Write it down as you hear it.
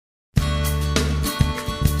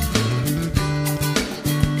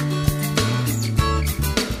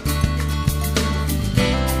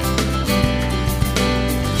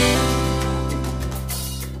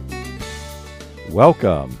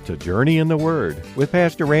Welcome to Journey in the Word with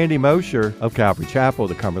Pastor Randy Mosher of Calvary Chapel,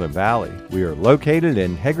 the Cumberland Valley. We are located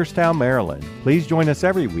in Hagerstown, Maryland. Please join us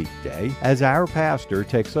every weekday as our pastor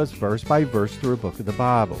takes us verse by verse through a book of the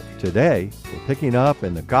Bible. Today, we're picking up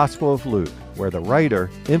in the Gospel of Luke, where the writer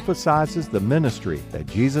emphasizes the ministry that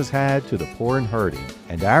Jesus had to the poor and hurting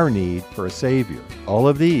and our need for a Savior. All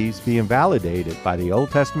of these being validated by the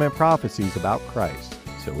Old Testament prophecies about Christ.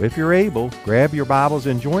 So if you're able, grab your Bibles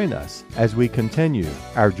and join us as we continue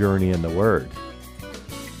our journey in the Word.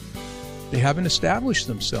 They haven't established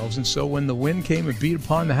themselves, and so when the wind came and beat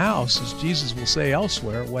upon the house, as Jesus will say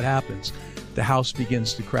elsewhere, what happens? The house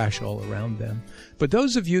begins to crash all around them. But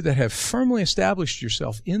those of you that have firmly established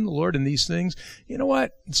yourself in the Lord in these things, you know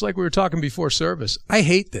what? It's like we were talking before service. I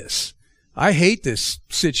hate this. I hate this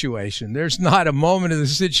situation. There's not a moment of the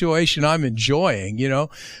situation I'm enjoying,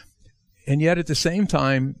 And yet at the same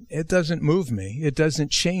time, it doesn't move me. It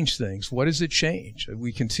doesn't change things. What does it change?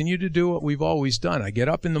 We continue to do what we've always done. I get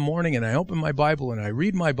up in the morning and I open my Bible and I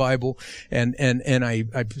read my Bible and I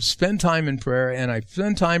spend time in prayer and I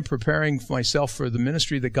spend time preparing myself for the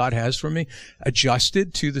ministry that God has for me,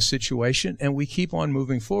 adjusted to the situation, and we keep on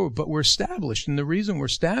moving forward. But we're established, and the reason we're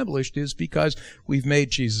established is because we've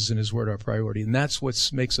made Jesus and His Word our priority, and that's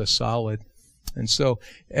what makes us solid. And so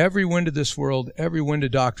every wind of this world, every wind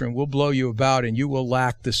of doctrine will blow you about, and you will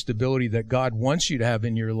lack the stability that God wants you to have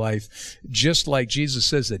in your life. Just like Jesus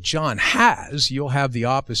says that John has, you'll have the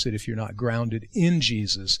opposite if you're not grounded in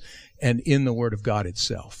Jesus and in the Word of God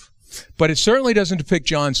itself. But it certainly doesn't depict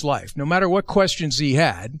John's life. No matter what questions he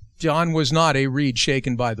had, John was not a reed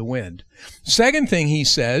shaken by the wind. Second thing he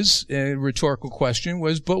says, a rhetorical question,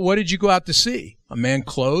 was, but what did you go out to see? A man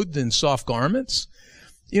clothed in soft garments?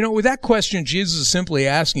 With that question, Jesus is simply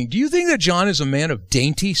asking, do you think that John is a man of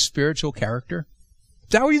dainty spiritual character?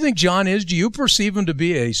 Is that what you think John is? Do you perceive him to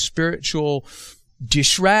be a spiritual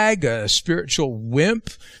dish rag, a spiritual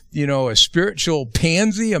wimp, a spiritual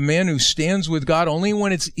pansy, a man who stands with God only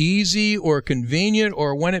when it's easy or convenient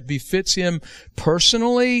or when it befits him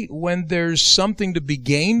personally, when there's something to be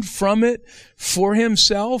gained from it for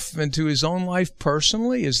himself and to his own life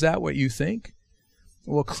personally? Is that what you think?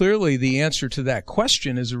 Well, clearly the answer to that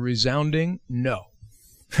question is a resounding no,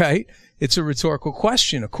 right? It's a rhetorical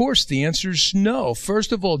question. Of course, the answer is no.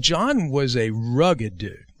 First of all, John was a rugged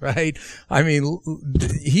dude, right? I mean,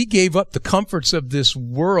 he gave up the comforts of this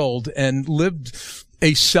world and lived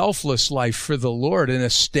a selfless life for the Lord, an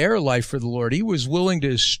austere life for the Lord. He was willing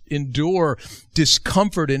to endure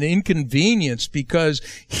discomfort and inconvenience because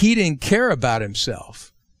he didn't care about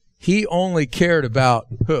himself. He only cared about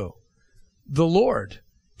who? The Lord.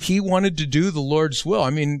 He wanted to do the Lord's will.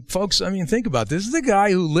 Folks, think about this. This is the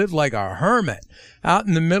guy who lived like a hermit out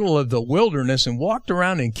in the middle of the wilderness and walked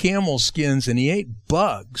around in camel skins, and he ate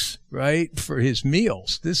bugs, right, for his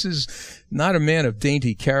meals. This is not a man of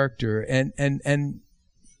dainty character. And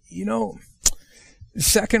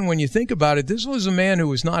second, when you think about it, this was a man who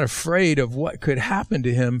was not afraid of what could happen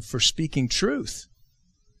to him for speaking truth.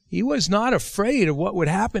 He was not afraid of what would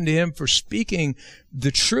happen to him for speaking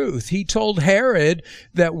the truth. He told Herod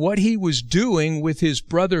that what he was doing with his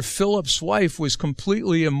brother Philip's wife was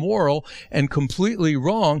completely immoral and completely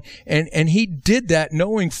wrong, and he did that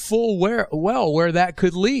knowing full well where that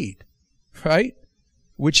could lead, right?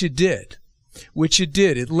 Which it did.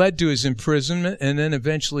 It led to his imprisonment and then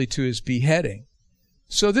eventually to his beheading.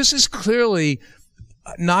 So this is clearly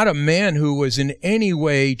not a man who was in any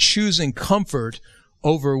way choosing comfort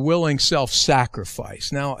over willing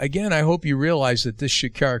self-sacrifice. Now, again, I hope you realize that this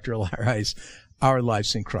should characterize our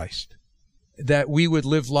lives in Christ. That we would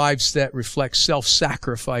live lives that reflect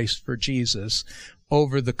self-sacrifice for Jesus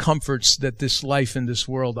over the comforts that this life in this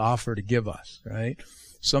world offer to give us, right?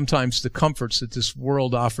 Sometimes the comforts that this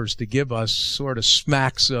world offers to give us sort of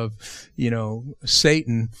smacks of,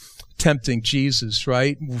 Satan tempting Jesus,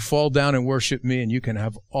 right? Fall down and worship me and you can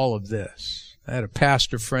have all of this. I had a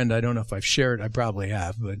pastor friend, I don't know if I've shared, I probably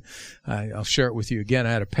have, but I'll share it with you again.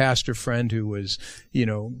 I had a pastor friend who was,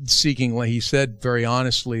 seeking, he said very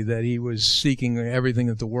honestly that he was seeking everything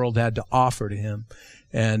that the world had to offer to him.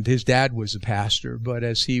 And his dad was a pastor, but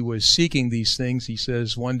as he was seeking these things, he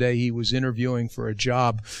says one day he was interviewing for a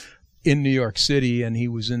job in New York City, and he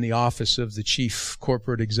was in the office of the chief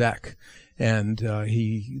corporate exec. And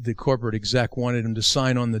the corporate exec wanted him to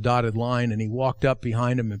sign on the dotted line, and he walked up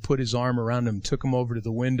behind him and put his arm around him, took him over to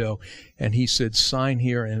the window, and he said, sign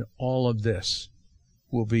here, and all of this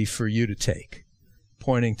will be for you to take,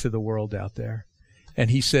 pointing to the world out there. And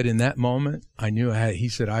he said, in that moment, I knew he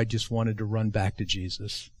said, I just wanted to run back to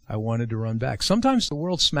Jesus. I wanted to run back. Sometimes the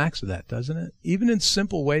world smacks of that, doesn't it? Even in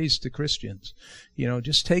simple ways to Christians.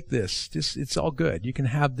 Just take this. It's all good. You can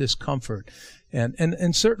have this comfort.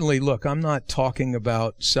 And certainly, look, I'm not talking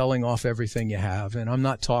about selling off everything you have, and I'm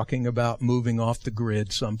not talking about moving off the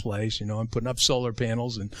grid someplace. I'm putting up solar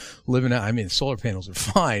panels and living out. I mean, solar panels are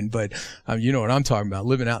fine, but you know what I'm talking about,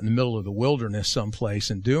 living out in the middle of the wilderness someplace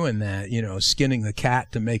and doing that, skinning the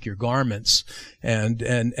cat to make your garments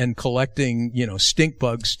and collecting, stink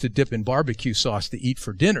bugs to dip in barbecue sauce to eat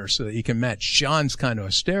for dinner so that you can match John's kind of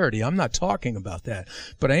austerity. I'm not talking about that,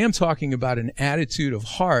 but I am talking about an attitude of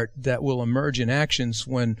heart that will emerge in actions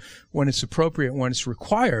when it's appropriate, when it's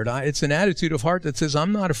required. It's an attitude of heart that says,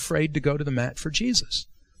 I'm not afraid to go to the mat for Jesus.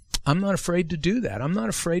 I'm not afraid to do that. I'm not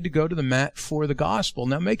afraid to go to the mat for the gospel.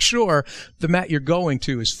 Now make sure the mat you're going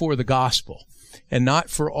to is for the gospel and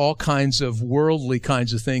not for all kinds of worldly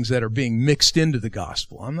kinds of things that are being mixed into the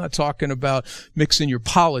gospel. I'm not talking about mixing your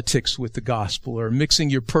politics with the gospel or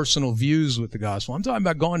mixing your personal views with the gospel. I'm talking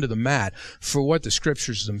about going to the mat for what the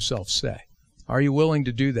scriptures themselves say. Are you willing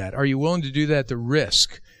to do that? Are you willing to do that at the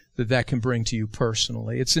risk that can bring to you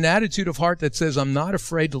personally? It's an attitude of heart that says, I'm not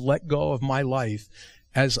afraid to let go of my life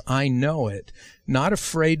as I know it, not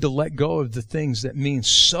afraid to let go of the things that mean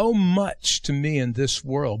so much to me in this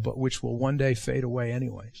world, but which will one day fade away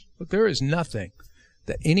anyways. But there is nothing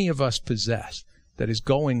that any of us possess that is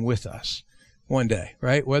going with us one day,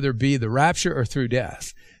 right? Whether it be the rapture or through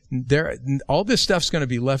death. All this stuff's going to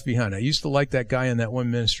be left behind. I used to like that guy in that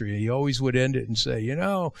one ministry. He always would end it and say,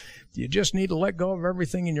 you just need to let go of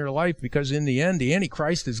everything in your life because in the end, the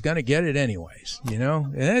Antichrist is going to get it anyways,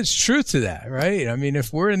 And there's truth to that, right? I mean,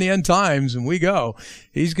 if we're in the end times and we go,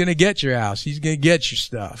 he's going to get your house. He's going to get your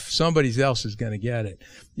stuff. Somebody else is going to get it.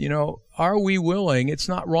 Are we willing? It's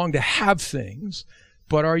not wrong to have things,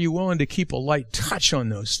 but are you willing to keep a light touch on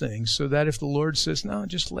those things so that if the Lord says, no,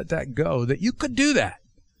 just let that go, that you could do that?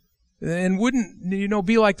 And wouldn't,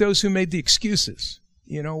 be like those who made the excuses.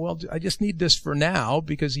 Well, I just need this for now,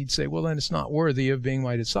 because he'd say, well, then it's not worthy of being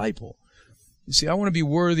my disciple. You see, I want to be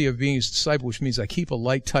worthy of being his disciple, which means I keep a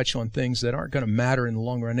light touch on things that aren't going to matter in the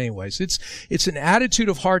long run anyways. It's an attitude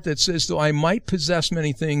of heart that says, though I might possess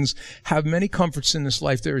many things, have many comforts in this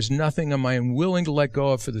life, there is nothing I am willing to let go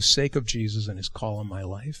of for the sake of Jesus and his call on my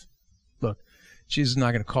life. Look, Jesus is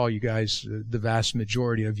not going to call you guys, the vast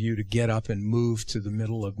majority of you, to get up and move to the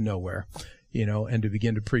middle of nowhere, and to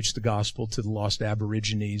begin to preach the gospel to the lost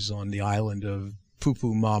Aborigines on the island of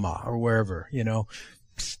Pupu Mama or wherever,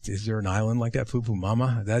 Is there an island like that, Pupu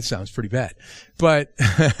Mama? That sounds pretty bad. But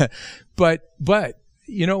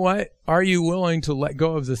you know what? Are you willing to let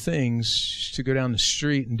go of the things to go down the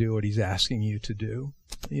street and do what he's asking you to do?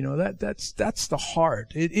 That's the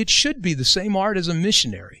heart. It should be the same heart as a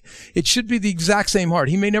missionary. It should be the exact same heart.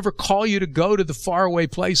 He may never call you to go to the faraway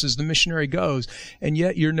places the missionary goes, and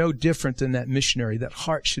yet you're no different than that missionary. That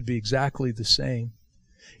heart should be exactly the same.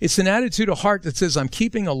 It's an attitude of heart that says, I'm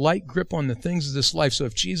keeping a light grip on the things of this life. So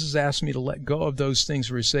if Jesus asks me to let go of those things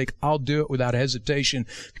for his sake, I'll do it without hesitation,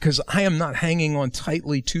 because I am not hanging on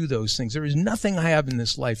tightly to those things. There is nothing I have in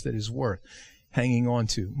this life that is worth hanging on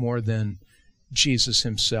to more than Jesus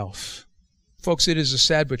himself. Folks, it is a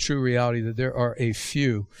sad but true reality that there are a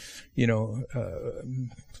few,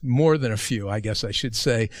 more than a few, I guess I should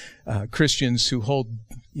say, Christians who hold,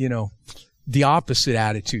 the opposite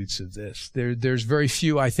attitudes of this. There's very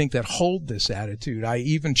few, I think, that hold this attitude. I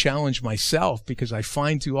even challenge myself, because I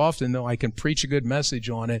find too often, though I can preach a good message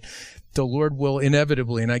on it, the Lord will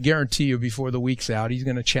inevitably, and I guarantee you before the week's out, he's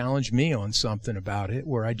going to challenge me on something about it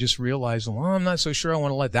where I just realize, well, I'm not so sure I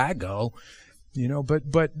want to let that go.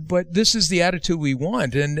 But this is the attitude we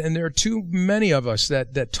want. And there are too many of us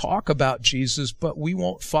that talk about Jesus, but we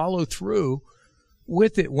won't follow through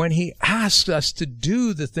with it when he asks us to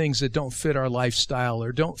do the things that don't fit our lifestyle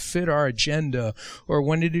or don't fit our agenda, or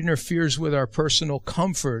when it interferes with our personal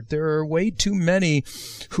comfort. There are way too many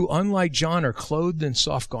who, unlike John, are clothed in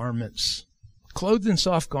soft garments. Clothed in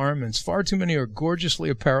soft garments. Far too many are gorgeously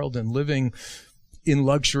apparelled and living in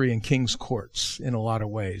luxury in king's courts in a lot of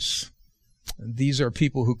ways. These are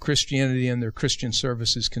people who Christianity and their Christian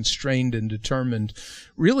service is constrained and determined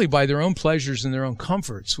really by their own pleasures and their own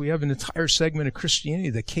comforts. We have an entire segment of Christianity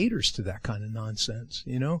that caters to that kind of nonsense.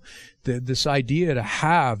 This idea to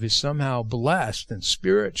have is somehow blessed and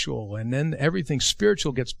spiritual, and then everything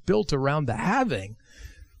spiritual gets built around the having.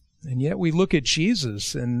 And yet we look at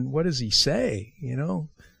Jesus, and what does he say?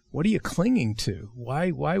 What are you clinging to?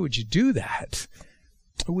 Why would you do that?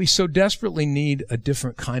 We so desperately need a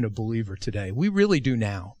different kind of believer today. We really do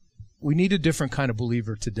now. We need a different kind of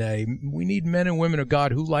believer today. We need men and women of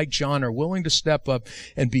God who, like John, are willing to step up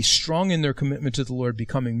and be strong in their commitment to the Lord,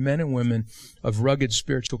 becoming men and women of rugged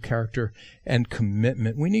spiritual character and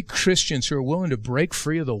commitment. We need Christians who are willing to break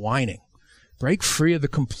free of the whining, break free of the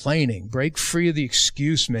complaining, break free of the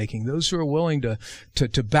excuse making. Those who are willing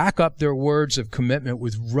to back up their words of commitment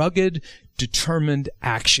with rugged, determined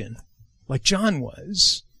action, like John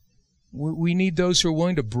was. We need those who are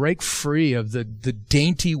willing to break free of the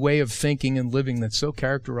dainty way of thinking and living that so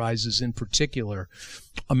characterizes, in particular,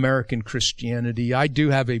 American Christianity. I do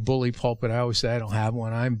have a bully pulpit. I always say I don't have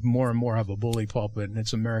one. I more and more have a bully pulpit, and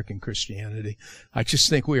it's American Christianity. I just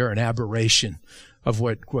think we are an aberration of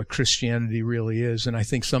what Christianity really is. And I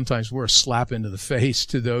think sometimes we're a slap into the face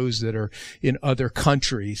to those that are in other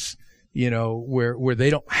countries, where they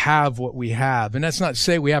don't have what we have. And that's not to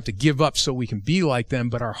say we have to give up so we can be like them,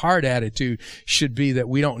 but our heart attitude should be that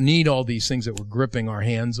we don't need all these things that we're gripping our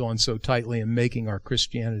hands on so tightly and making our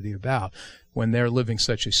Christianity about, when they're living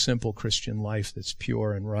such a simple Christian life that's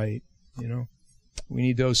pure and right. We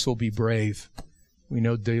need those who'll be brave. We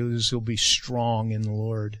know those who'll be strong in the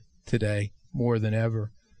Lord today more than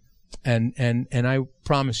ever. And I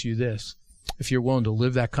promise you this, if you're willing to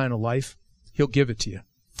live that kind of life, He'll give it to you.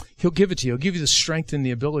 He'll give it to you. He'll give you the strength and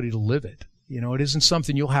the ability to live it. It isn't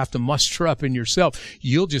something you'll have to muster up in yourself.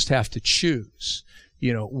 You'll just have to choose,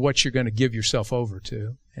 what you're going to give yourself over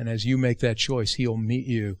to. And as you make that choice, He'll meet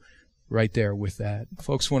you right there with that.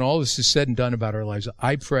 Folks, when all this is said and done about our lives,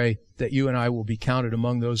 I pray that you and I will be counted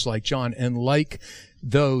among those like John and like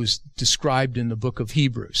those described in the book of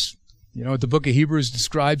Hebrews. You know what the book of Hebrews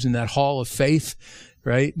describes in that hall of faith,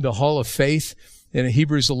 right? The hall of faith. In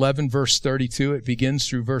Hebrews 11, verse 32, it begins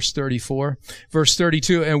through verse 34. Verse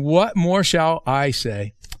 32, and what more shall I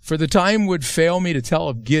say? For the time would fail me to tell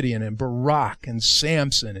of Gideon and Barak and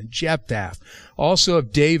Samson and Jephthah, also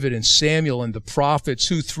of David and Samuel and the prophets,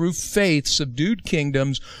 who through faith subdued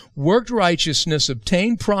kingdoms, worked righteousness,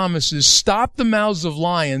 obtained promises, stopped the mouths of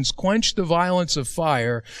lions, quenched the violence of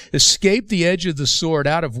fire, escaped the edge of the sword,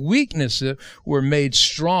 out of weakness were made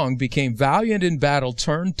strong, became valiant in battle,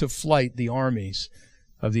 turned to flight the armies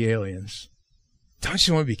of the aliens. Don't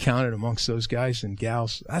you want to be counted amongst those guys and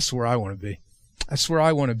gals? That's where I want to be. That's where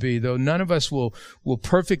I want to be, though none of us will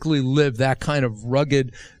perfectly live that kind of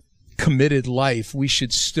rugged, committed life. We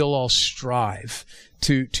should still all strive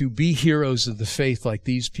to be heroes of the faith like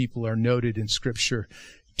these people are noted in Scripture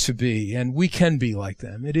to be. And we can be like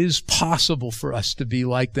them. It is possible for us to be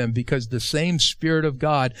like them because the same Spirit of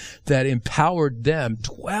God that empowered them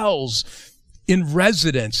dwells in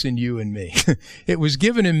residence in you and me. It was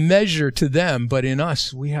given in measure to them, but in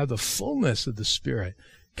us we have the fullness of the Spirit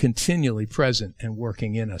continually present and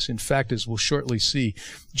working in us. In fact, as we'll shortly see,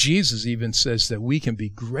 Jesus even says that we can be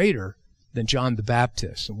greater than John the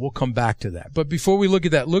Baptist, and we'll come back to that. But before we look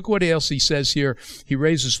at that, look what else he says here. He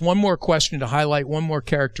raises one more question to highlight one more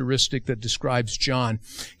characteristic that describes John.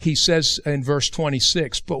 He says in verse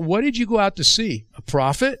 26, but what did you go out to see? A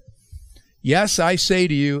prophet? Yes, I say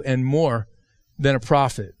to you, and more than a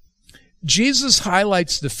prophet. Jesus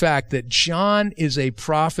highlights the fact that John is a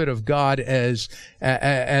prophet of God as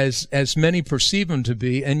many perceive him to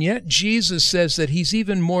be, and yet Jesus says that he's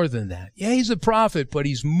even more than that. Yeah, he's a prophet, but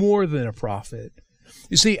he's more than a prophet.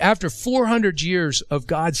 You see, after 400 years of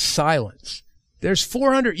God's silence, there's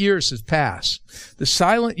 400 years has passed. The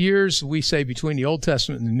silent years, we say, between the Old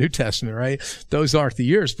Testament and the New Testament, right? Those aren't the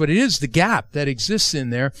years, but it is the gap that exists in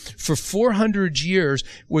there. For 400 years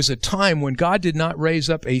was a time when God did not raise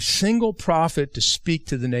up a single prophet to speak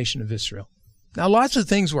to the nation of Israel. Now, lots of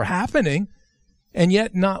things were happening, and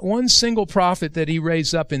yet not one single prophet that he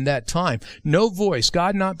raised up in that time. No voice,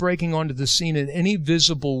 God not breaking onto the scene in any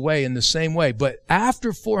visible way in the same way. But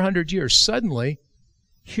after 400 years, suddenly,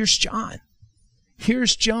 here's John.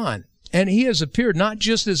 Here's John, and he has appeared not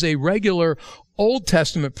just as a regular Old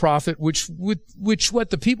Testament prophet, which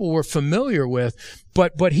what the people were familiar with,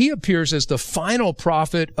 but he appears as the final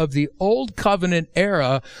prophet of the Old Covenant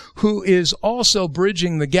era, who is also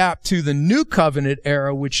bridging the gap to the New Covenant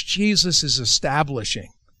era, which Jesus is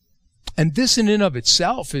establishing. And this in and of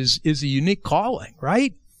itself is a unique calling,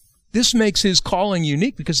 right? This makes his calling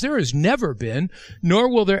unique because there has never been, nor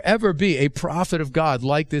will there ever be, a prophet of God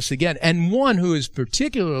like this again, and one who has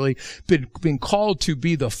particularly been called to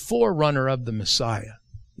be the forerunner of the Messiah,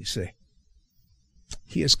 you see.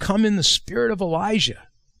 He has come in the spirit of Elijah,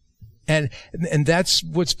 And that's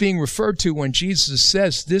what's being referred to when Jesus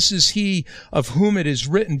says, this is he of whom it is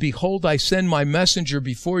written, behold, I send my messenger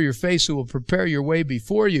before your face who will prepare your way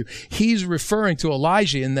before you. He's referring to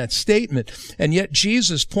Elijah in that statement. And yet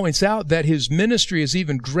Jesus points out that his ministry is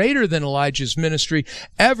even greater than Elijah's ministry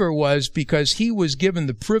ever was, because he was given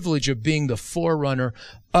the privilege of being the forerunner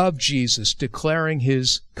of Jesus, declaring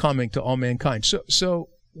his coming to all mankind. So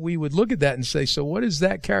we would look at that and say, so what does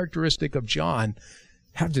that characteristic of John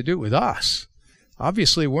have to do with us?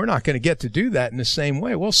 Obviously, we're not going to get to do that in the same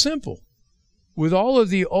way. Well, simple. With all of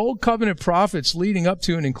the old covenant prophets leading up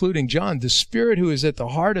to and including John, the Spirit who is at the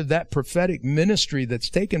heart of that prophetic ministry that's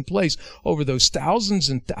taken place over those thousands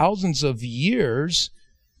and thousands of years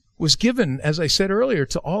was given, as I said earlier,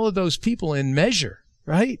 to all of those people in measure,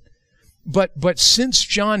 right? But since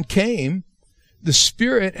John came, the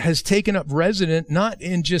Spirit has taken up residence not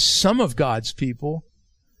in just some of God's people,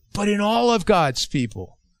 but in all of God's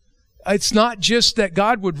people. It's not just that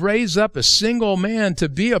God would raise up a single man to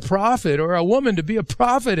be a prophet or a woman to be a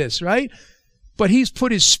prophetess, right? But he's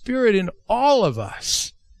put his Spirit in all of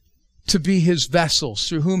us to be his vessels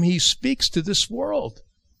through whom he speaks to this world.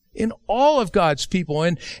 In all of God's people,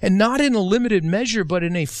 and not in a limited measure, but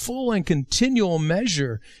in a full and continual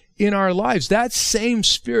measure in our lives. That same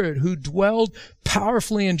Spirit who dwelled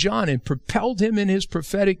powerfully in John and propelled him in his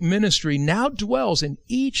prophetic ministry now dwells in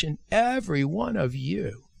each and every one of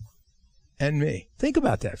you and me. Think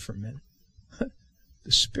about that for a minute.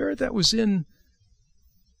 The Spirit that was in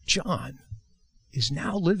John is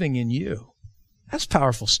now living in you. That's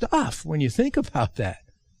powerful stuff when you think about that.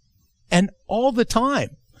 And all the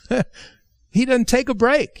time. He doesn't take a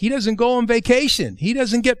break. He doesn't go on vacation. He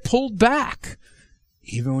doesn't get pulled back.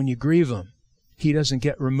 Even when you grieve him, he doesn't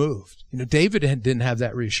get removed. You know, David didn't have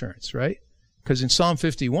that reassurance, right? Because in Psalm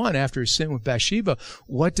 51, after his sin with Bathsheba,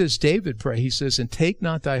 what does David pray? He says, and take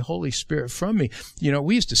not thy Holy Spirit from me. You know,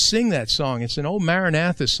 we used to sing that song. It's an old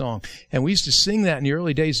Maranatha song. And we used to sing that in the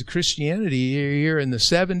early days of Christianity here in the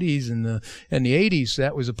 70s and the 80s.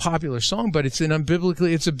 That was a popular song, but it's a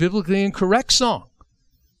biblically incorrect song.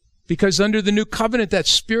 Because under the new covenant, that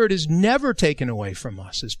Spirit is never taken away from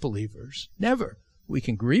us as believers. Never. We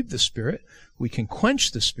can grieve the Spirit. We can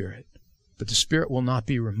quench the Spirit. But the Spirit will not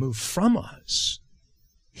be removed from us.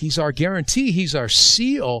 He's our guarantee. He's our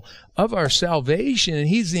seal of our salvation. And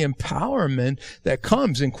he's the empowerment that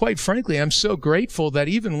comes. And quite frankly, I'm so grateful that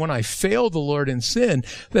even when I fail the Lord in sin,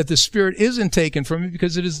 that the Spirit isn't taken from me,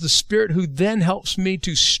 because it is the Spirit who then helps me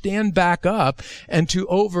to stand back up and to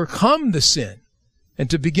overcome the sin and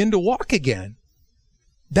to begin to walk again.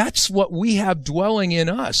 That's what we have dwelling in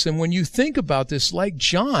us. And when you think about this, like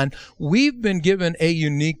John, we've been given a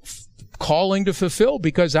unique calling to fulfill,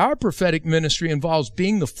 because our prophetic ministry involves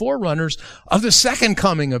being the forerunners of the second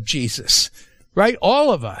coming of Jesus, right?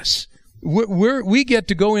 All of us. We get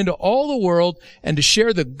to go into all the world and to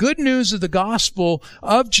share the good news of the gospel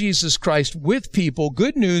of Jesus Christ with people,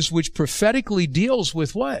 good news which prophetically deals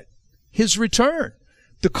with what? His return.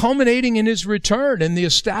 The culminating in his return and the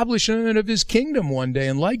establishment of his kingdom one day.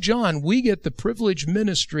 And like John, we get the privileged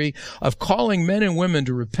ministry of calling men and women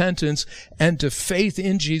to repentance and to faith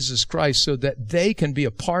in Jesus Christ, so that they can be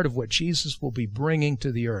a part of what Jesus will be bringing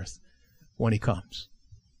to the earth when he comes.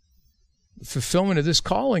 The fulfillment of this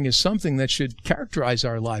calling is something that should characterize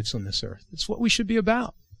our lives on this earth. It's what we should be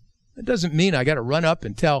about. It doesn't mean I got to run up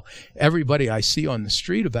and tell everybody I see on the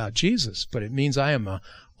street about Jesus, but it means I am a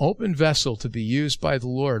open vessel to be used by the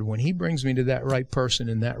Lord when he brings me to that right person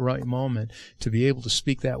in that right moment, to be able to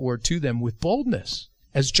speak that word to them with boldness,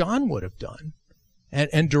 as John would have done,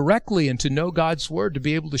 and directly, and to know God's word, to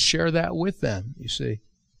be able to share that with them, you see.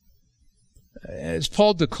 As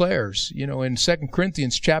Paul declares, you know, in 2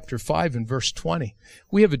 Corinthians chapter 5 and verse 20,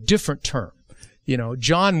 we have a different term. You know,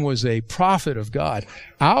 John was a prophet of God.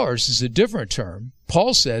 Ours is a different term.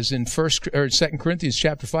 Paul says in 2 Corinthians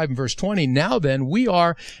chapter 5 and verse 20, now then, we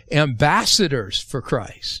are ambassadors for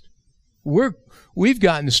Christ. We've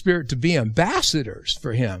gotten the Spirit to be ambassadors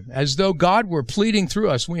for him. As though God were pleading through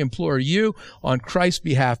us, we implore you on Christ's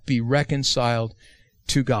behalf, be reconciled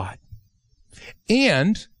to God.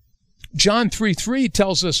 And John 3:3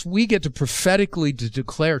 tells us we get to prophetically to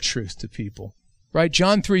declare truth to people. Right?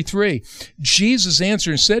 John 3:3, Jesus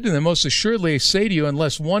answered and said to them, most assuredly I say to you,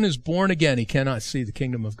 unless one is born again, he cannot see the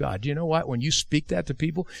kingdom of God. You know what? When you speak that to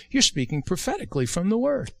people, you're speaking prophetically from the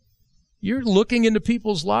Word. You're looking into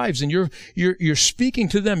people's lives and you're speaking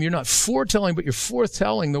to them. You're not foretelling, but you're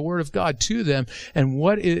foretelling the Word of God to them and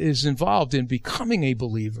what is involved in becoming a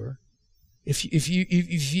believer. If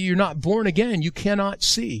you're not born again, you cannot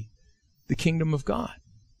see the kingdom of God.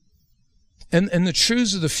 and the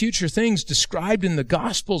truths of the future things described in the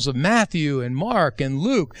Gospels of Matthew and Mark and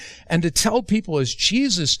Luke, and to tell people as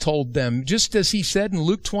Jesus told them, just as he said in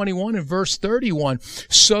Luke 21 and verse 31,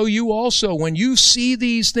 so you also, when you see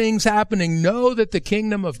these things happening, know that the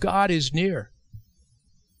kingdom of God is near.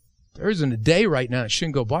 There isn't a day right now that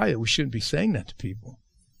shouldn't go by that we shouldn't be saying that to people.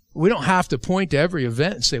 We don't have to point to every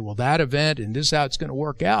event and say, well, that event and this is how it's going to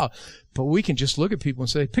work out. But we can just look at people and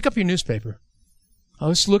say, pick up your newspaper.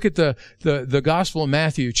 Let's look at the Gospel of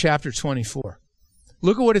Matthew, chapter 24.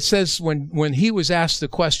 Look at what it says when he was asked the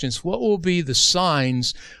questions, what will be the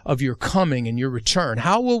signs of your coming and your return?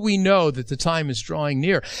 How will we know that the time is drawing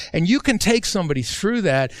near? And you can take somebody through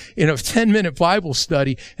that in a 10-minute Bible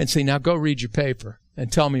study and say, now go read your paper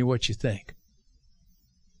and tell me what you think.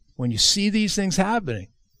 When you see these things happening,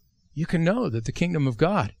 you can know that the kingdom of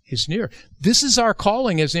God is near. This is our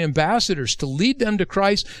calling as ambassadors, to lead them to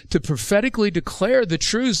Christ, to prophetically declare the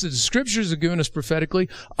truths that the Scriptures have given us prophetically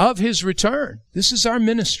of His return. This is our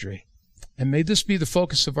ministry. And may this be the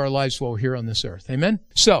focus of our lives while we're here on this earth. Amen?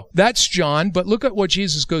 So, that's John, but look at what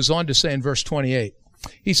Jesus goes on to say in verse 28.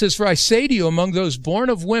 He says, for I say to you, among those born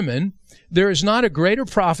of women, there is not a greater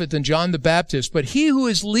prophet than John the Baptist, but he who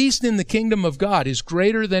is least in the kingdom of God is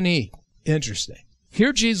greater than he. Interesting.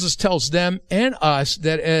 Here Jesus tells them and us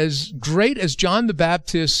that as great as John the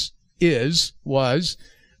Baptist was,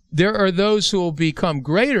 there are those who will become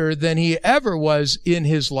greater than he ever was in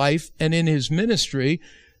his life and in his ministry.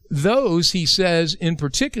 Those, he says, in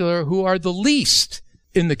particular, who are the least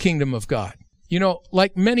in the kingdom of God. You know,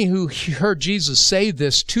 like many who heard Jesus say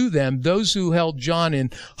this to them, those who held John in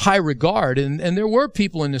high regard, and there were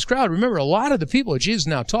people in this crowd. Remember, a lot of the people that Jesus is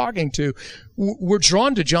now talking to were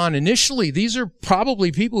drawn to John initially. These are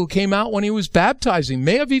probably people who came out when he was baptizing,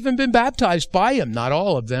 may have even been baptized by him, not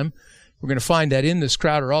all of them. We're going to find that in this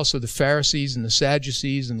crowd are also the Pharisees and the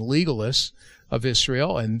Sadducees and the legalists of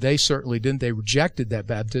Israel, and they certainly didn't. They rejected that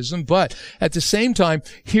baptism. But at the same time,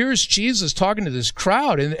 here's Jesus talking to this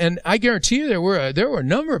crowd, and I guarantee you there were a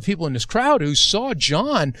number of people in this crowd who saw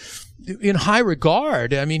John in high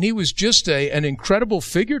regard. I mean, he was just an incredible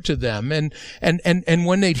figure to them. And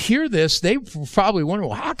when they'd hear this, they probably wonder,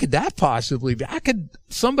 well, how could that possibly be? How could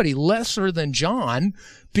somebody lesser than John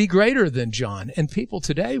be greater than John? And people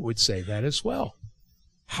today would say that as well.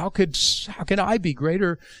 How could I be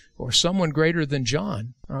greater or someone greater than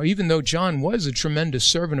John? Now, even though John was a tremendous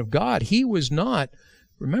servant of God, he was not,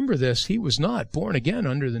 remember this, he was not born again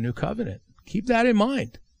under the new covenant. Keep that in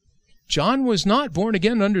mind. John was not born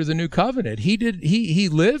again under the new covenant. He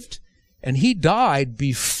lived and he died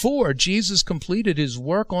before Jesus completed his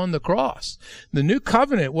work on the cross. The new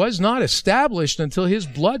covenant was not established until his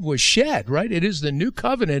blood was shed, right? It is the new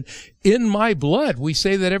covenant in my blood. We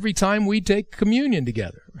say that every time we take communion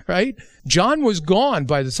together, right? John was gone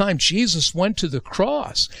by the time Jesus went to the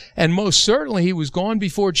cross. And most certainly he was gone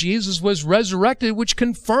before Jesus was resurrected, which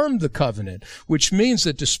confirmed the covenant, which means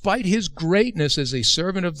that despite his greatness as a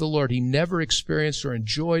servant of the Lord, he never experienced or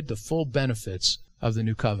enjoyed the full benefits of the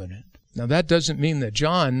new covenant. Now, that doesn't mean that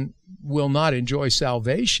John will not enjoy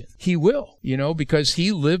salvation. He will, because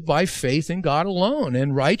he lived by faith in God alone,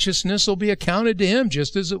 and righteousness will be accounted to him,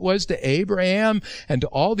 just as it was to Abraham and to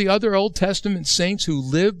all the other Old Testament saints who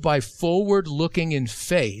lived by forward looking in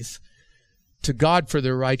faith to God for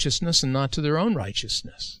their righteousness and not to their own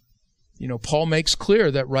righteousness. Paul makes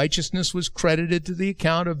clear that righteousness was credited to the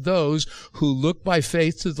account of those who look by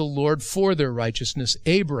faith to the Lord for their righteousness.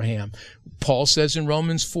 Abraham. Paul says in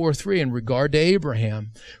Romans 4:3 in regard to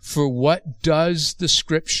Abraham, for what does the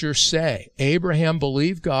Scripture say? Abraham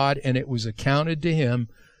believed God, and it was accounted to him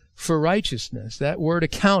for righteousness. That word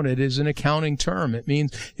accounted is an accounting term. It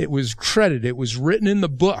means it was credited. It was written in the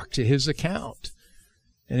book to his account.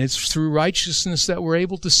 And it's through righteousness that we're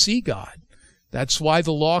able to see God. That's why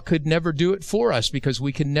the law could never do it for us, because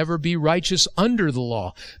we can never be righteous under the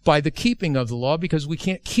law by the keeping of the law, because we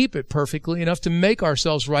can't keep it perfectly enough to make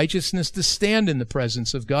ourselves righteousness to stand in the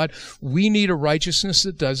presence of God. We need a righteousness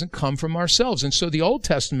that doesn't come from ourselves. And so the Old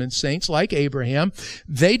Testament saints, like Abraham,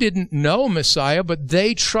 they didn't know Messiah, but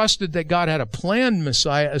they trusted that God had a planned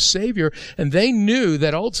Messiah, a Savior, and they knew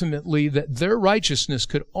that ultimately that their righteousness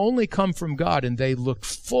could only come from God, and they looked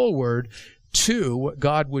forward to what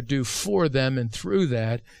God would do for them, and through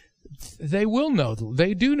that, they do know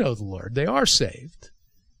the Lord. They are saved.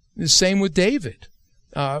 The same with David.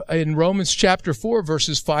 In Romans chapter 4,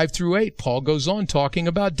 verses 5 through 8, Paul goes on talking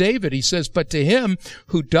about David. He says, "But to him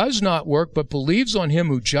who does not work, but believes on him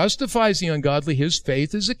who justifies the ungodly, his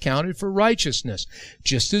faith is accounted for righteousness.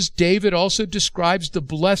 Just as David also describes the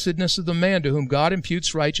blessedness of the man to whom God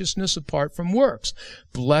imputes righteousness apart from works.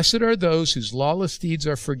 Blessed are those whose lawless deeds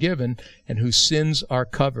are forgiven and whose sins are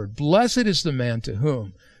covered. Blessed is the man to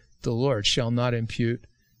whom the Lord shall not impute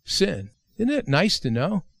sin." Isn't it nice to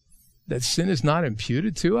know that sin is not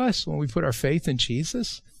imputed to us when we put our faith in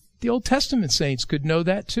Jesus? The Old Testament saints could know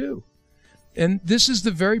that too. And this is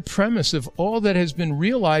the very premise of all that has been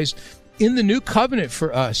realized in the new covenant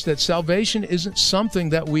for us, that salvation isn't something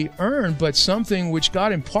that we earn, but something which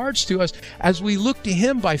God imparts to us as we look to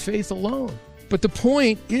Him by faith alone. But the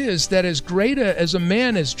point is that as great as a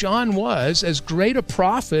man as John was, as great a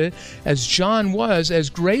prophet as John was, as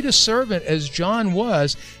great a servant as John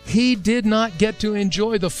was, he did not get to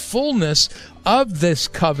enjoy the fullness of this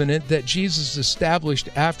covenant that Jesus established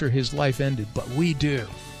after his life ended, but we do.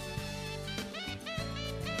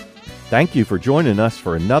 Thank you for joining us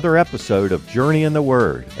for another episode of Journey in the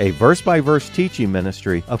Word, a verse-by-verse teaching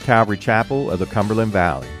ministry of Calvary Chapel of the Cumberland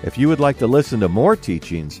Valley. If you would like to listen to more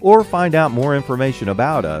teachings or find out more information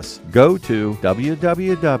about us, go to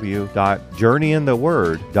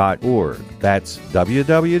www.journeyintheword.org. That's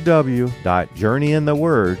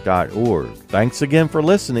www.journeyintheword.org. Thanks again for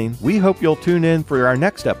listening. We hope you'll tune in for our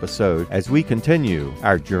next episode as we continue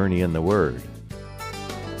our Journey in the Word.